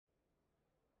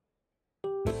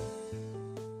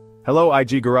Hello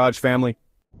IG Garage family.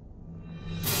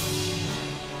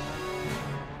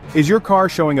 Is your car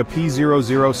showing a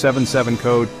P0077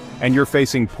 code and you're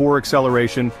facing poor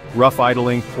acceleration, rough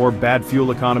idling, or bad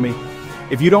fuel economy?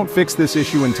 If you don't fix this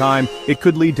issue in time, it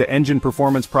could lead to engine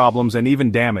performance problems and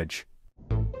even damage.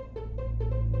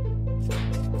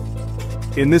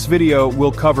 In this video,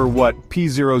 we'll cover what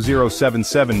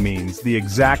P0077 means, the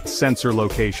exact sensor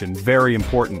location, very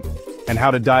important, and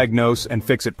how to diagnose and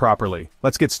fix it properly.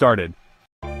 Let's get started.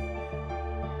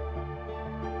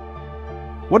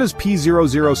 What does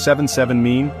P0077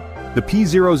 mean? The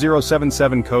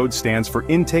P0077 code stands for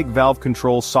Intake Valve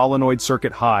Control Solenoid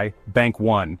Circuit High, Bank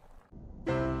 1.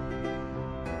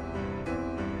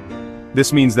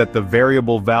 This means that the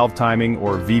variable valve timing,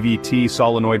 or VVT,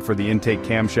 solenoid for the intake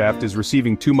camshaft is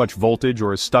receiving too much voltage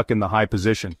or is stuck in the high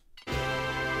position.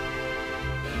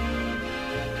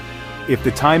 If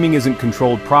the timing isn't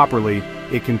controlled properly,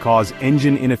 it can cause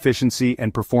engine inefficiency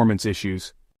and performance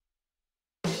issues.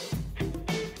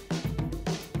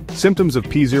 Symptoms of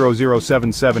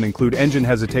P0077 include engine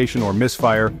hesitation or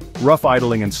misfire, rough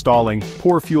idling and stalling,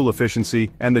 poor fuel efficiency,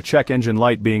 and the check engine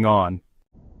light being on.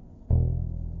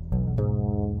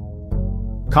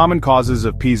 Common causes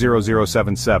of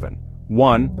P0077.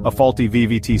 1. A faulty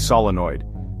VVT solenoid.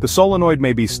 The solenoid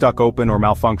may be stuck open or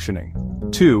malfunctioning.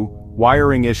 2.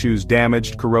 Wiring issues,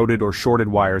 damaged, corroded, or shorted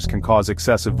wires can cause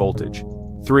excessive voltage.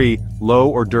 3. Low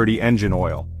or dirty engine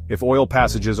oil. If oil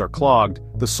passages are clogged,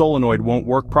 the solenoid won't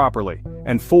work properly.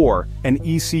 And 4. An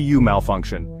ECU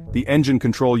malfunction. The engine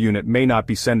control unit may not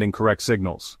be sending correct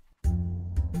signals.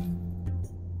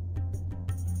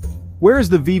 Where is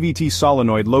the VVT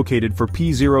solenoid located for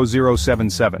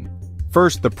P0077?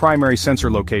 First, the primary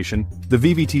sensor location, the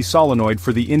VVT solenoid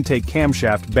for the intake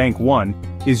camshaft Bank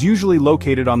 1, is usually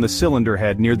located on the cylinder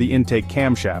head near the intake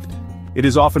camshaft. It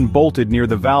is often bolted near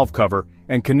the valve cover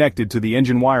and connected to the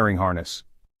engine wiring harness.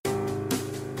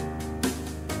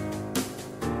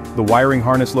 The wiring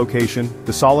harness location,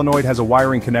 the solenoid has a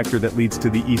wiring connector that leads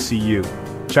to the ECU.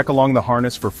 Check along the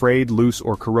harness for frayed, loose,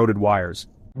 or corroded wires.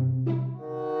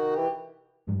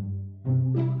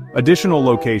 Additional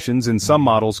locations in some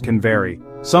models can vary.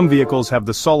 Some vehicles have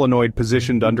the solenoid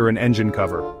positioned under an engine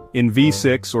cover. In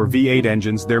V6 or V8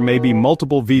 engines there may be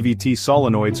multiple VVT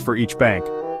solenoids for each bank.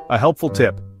 A helpful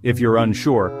tip, if you're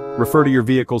unsure, refer to your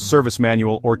vehicle's service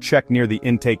manual or check near the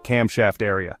intake camshaft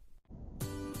area.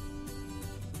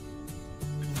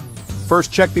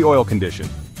 First, check the oil condition.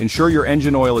 Ensure your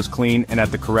engine oil is clean and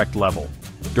at the correct level.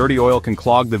 Dirty oil can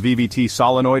clog the VVT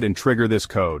solenoid and trigger this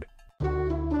code.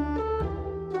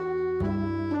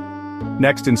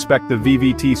 Next, inspect the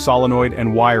VVT solenoid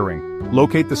and wiring.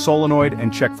 Locate the solenoid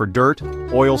and check for dirt,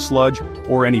 oil sludge,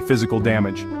 or any physical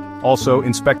damage. Also,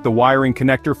 inspect the wiring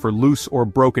connector for loose or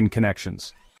broken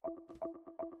connections.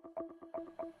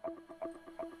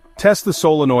 Test the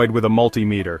solenoid with a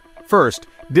multimeter. First,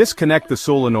 disconnect the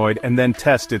solenoid and then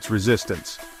test its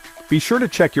resistance. Be sure to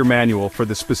check your manual for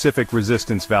the specific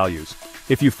resistance values.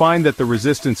 If you find that the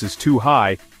resistance is too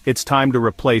high, it's time to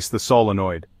replace the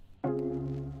solenoid.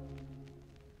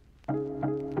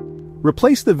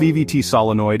 Replace the VVT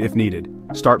solenoid if needed.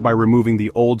 Start by removing the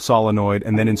old solenoid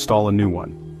and then install a new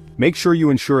one. Make sure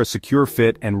you ensure a secure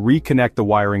fit and reconnect the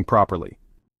wiring properly.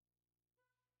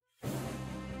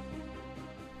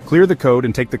 Clear the code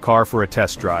and take the car for a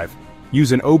test drive.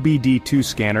 Use an OBD-II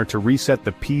scanner to reset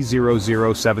the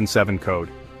P0077 code.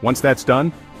 Once that's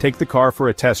done, take the car for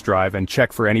a test drive and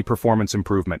check for any performance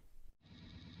improvement.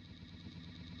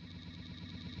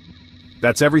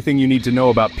 That's everything you need to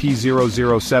know about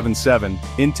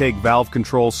P0077, Intake Valve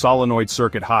Control Solenoid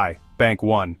Circuit High, Bank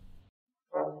 1.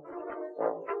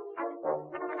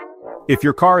 If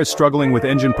your car is struggling with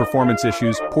engine performance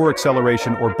issues, poor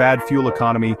acceleration, or bad fuel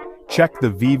economy, check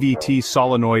the VVT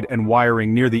solenoid and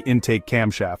wiring near the intake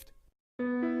camshaft.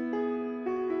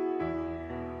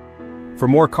 For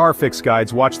more car fix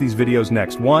guides, watch these videos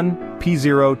next. 1.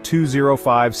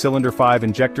 P0205 Cylinder 5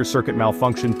 Injector Circuit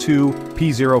Malfunction. 2.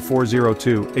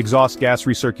 P0402 Exhaust Gas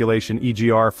Recirculation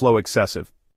EGR Flow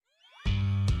Excessive.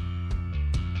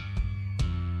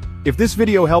 If this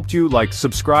video helped you, like,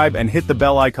 subscribe, and hit the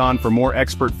bell icon for more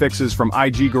expert fixes from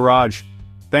IG Garage.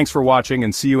 Thanks for watching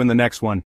and see you in the next one.